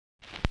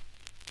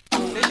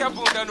Deixa a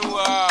bunda no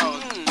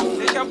alto,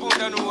 deixa a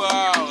bunda no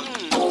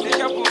alto,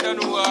 deixa a bunda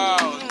no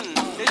alto,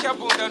 deixa a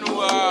bunda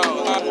no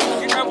alto,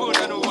 fica a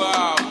bunda no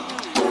alto,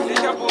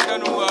 deixa a bunda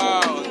no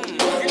alto,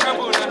 fica a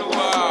bunda no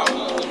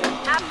alto.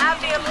 A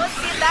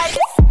velocidade.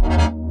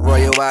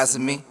 Royalizing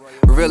me.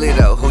 Really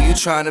though, who you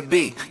tryna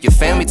be? Your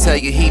family tell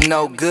you he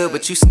no good,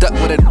 but you stuck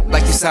with it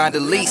like you signed a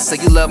lease. So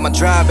you love my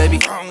drive, baby.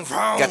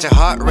 Got your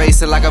heart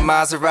racing like a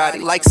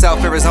Maserati. Like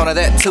South Arizona,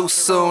 that too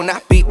soon.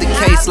 I beat the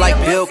case like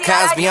Bill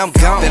Cosby, I'm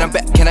gone. Then I'm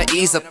back, can I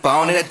ease up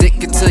on it?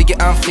 Addicted to you,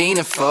 I'm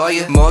fiending for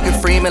you. Morgan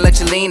Freeman, let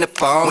you lean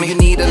upon me. You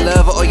need a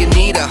lover or you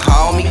need a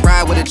homie.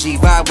 Ride with a G,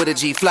 vibe with a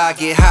G, fly,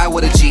 get high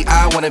with a G.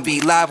 I wanna be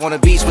live on the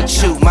beach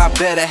with you, my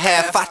better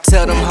half. I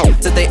tell them hope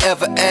that they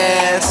ever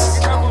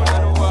ask.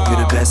 You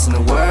the best in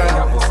the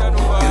world.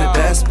 You the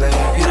best, babe.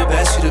 You the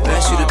best, you the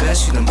best, you the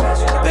best, you the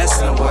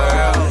best in the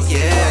world.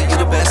 Yeah, you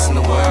the best in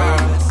the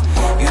world.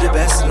 You the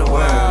best in the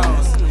world.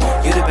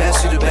 You the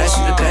best, you the best,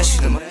 you the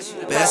best, you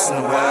the best in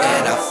the world.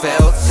 And I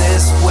felt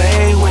this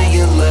way when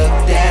you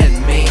looked at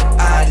me.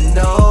 I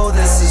know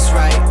this is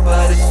right,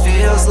 but it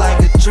feels like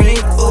a dream.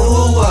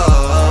 Ooh,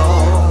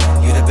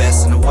 oh. You the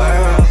best in the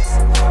world.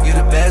 You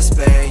the best,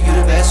 babe. You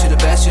the best, you the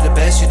best, you the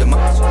best, you the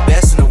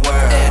best in the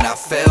world. And I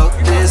felt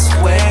this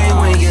way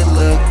when you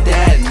looked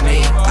at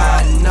me.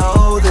 I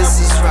know this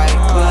is right,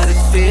 but it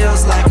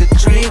feels like a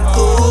dream.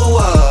 Ooh,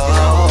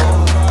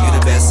 oh. You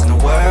the best in the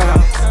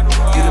world.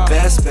 You the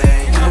best,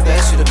 babe. You the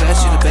best, you the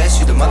best, you the best,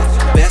 you the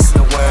best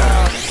in the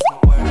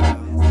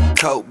world.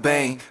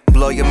 Cobain,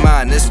 blow your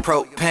mind, this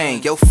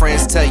propane. Your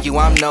friends tell you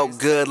I'm no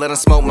good, let them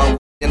smoke my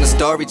and the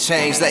story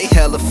changed. They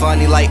hella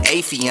funny like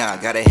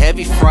Afion. Got a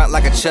heavy front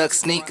like a Chuck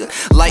sneaker.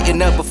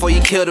 Lighten up before you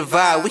kill the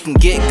vibe. We can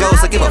get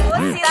ghosts, I give a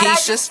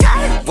Keisha's.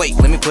 Wait,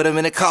 let me put him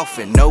in a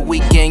coffin. No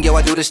weekend, yo,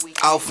 I do this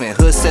often.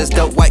 Hood says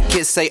dope, white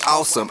kids say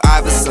awesome.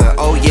 Iverson,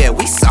 oh yeah,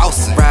 we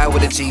saucin'. Ride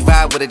with a G,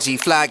 vibe with a G,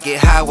 fly, get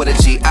high with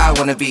a G. I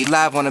wanna be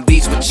live on the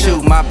beach with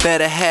you, my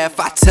better half.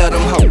 I tell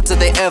them hope till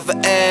they ever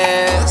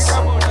ask.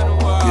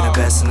 You the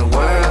best in the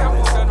world.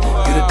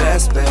 You the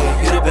best, babe.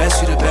 You the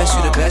best, you the best,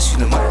 you the best, you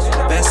the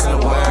best in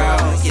the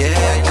world.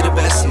 Yeah, you the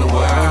best in the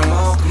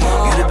world.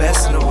 You the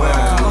best in the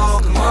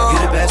world. You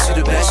the best, you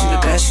the best, you the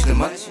best, you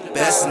the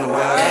best in the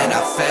world. And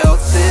I felt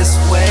this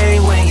way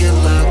when you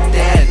looked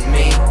at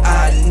me.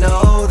 I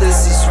know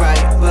this is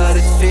right, but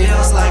it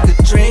feels like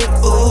a dream.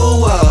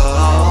 Ooh,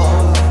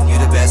 oh. You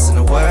the best in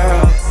the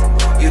world.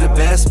 You the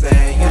best,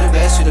 babe. You the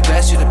best, you the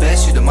best, you the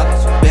best, you the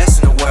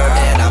best in the world.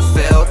 And I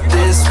felt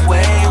this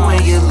way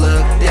when you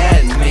looked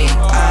at me.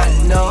 I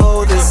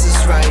know this is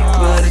right,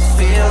 but it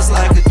feels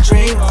like a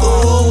dream.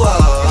 Ooh,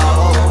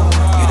 oh.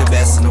 You the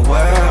best in the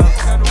world.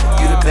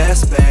 You the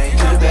best, babe.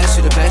 You the best,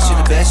 you the best, you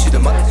the best, you the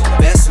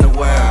best in the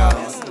world.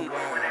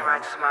 When they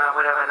write your smile,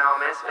 whatever,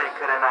 no misfit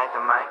could ignite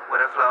the mic.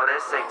 With a flow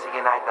that's sick to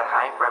unite the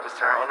hype. Rappers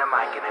turn the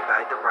mic and they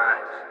bite the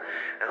rhymes.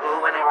 And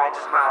who, when they write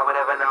your smile,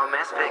 whatever, no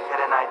misfit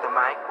could ignite the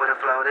mic. With a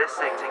flow that's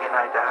sick to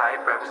unite the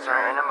hype. Rappers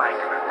turn the mic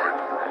and they bite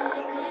the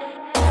rhymes.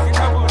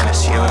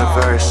 Miss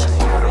Universe,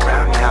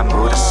 around me I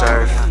move to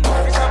surf.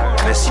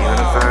 Miss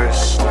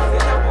Universe,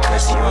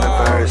 Miss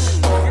Universe,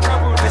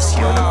 Miss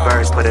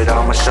Universe, put it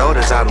on my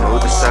shoulders, I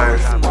move to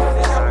surf.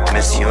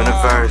 Miss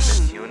Universe,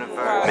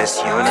 Miss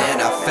Universe.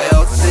 And I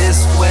felt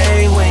this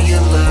way when you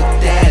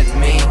looked at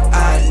me.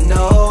 I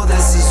know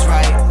this is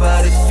right,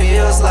 but it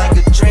feels like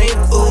a dream.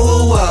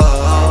 Ooh,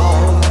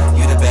 oh.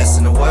 You the best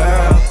in the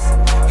world.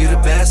 You the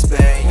best,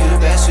 babe. You the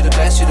best, you the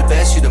best, you the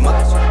best, you the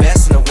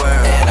best in the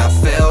world. And I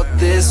felt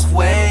this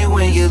way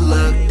when you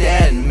looked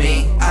at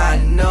me. I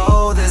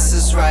know this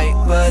is right,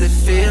 but it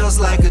feels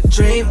like a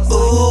dream.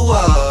 Ooh,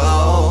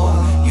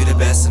 oh. You the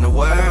best in the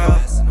world.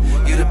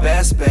 You the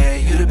best,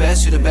 babe. You the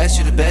best, you the best,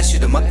 you the best, you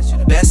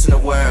the best in the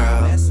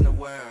world.